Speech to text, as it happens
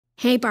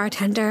Hey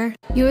bartender,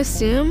 you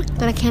assume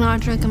that I cannot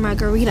drink a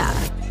margarita,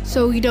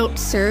 so you don't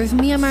serve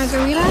me a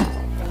margarita?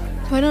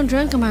 So I don't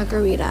drink a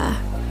margarita.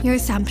 Your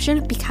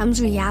assumption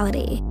becomes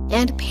reality.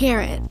 And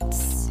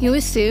parents, you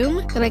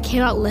assume that I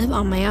cannot live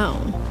on my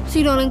own, so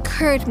you don't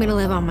encourage me to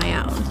live on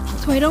my own,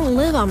 so I don't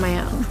live on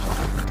my own.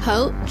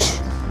 Coach,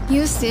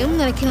 you assume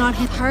that I cannot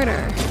hit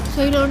harder,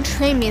 so you don't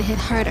train me to hit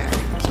harder,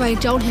 so I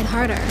don't hit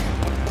harder.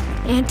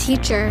 And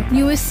teacher,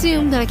 you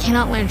assume that I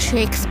cannot learn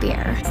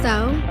Shakespeare,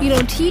 so you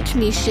don't teach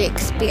me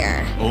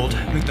Shakespeare. Old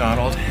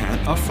MacDonald had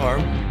a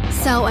farm.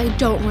 So I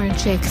don't learn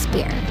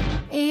Shakespeare.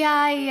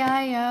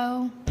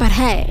 E-I-E-I-O. But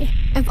hey,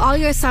 if all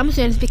your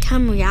assumptions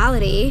become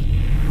reality,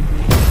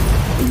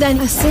 then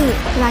assume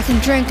that I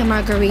can drink a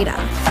margarita.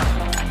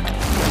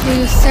 So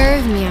you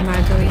serve me a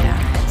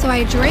margarita, so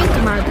I drink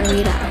a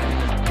margarita.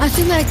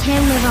 Assume that I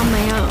can live on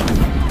my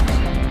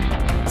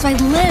own, so I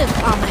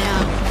live on my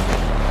own.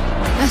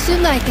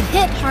 Assume that I can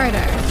hit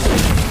harder,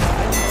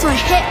 so I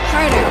hit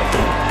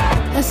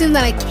harder. Assume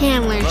that I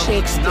can learn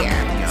Shakespeare.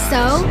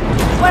 So,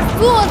 what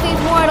fools these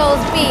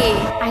mortals be!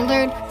 I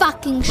learned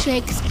fucking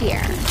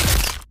Shakespeare.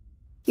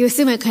 You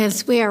assume I can't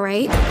swear,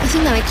 right?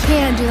 Assume that I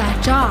can do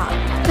that job,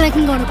 that I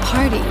can go to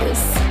parties,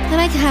 that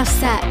I can have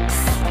sex,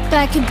 that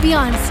I can be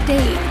on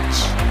stage.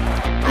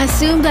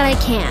 Assume that I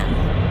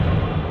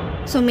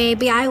can. So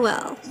maybe I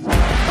will.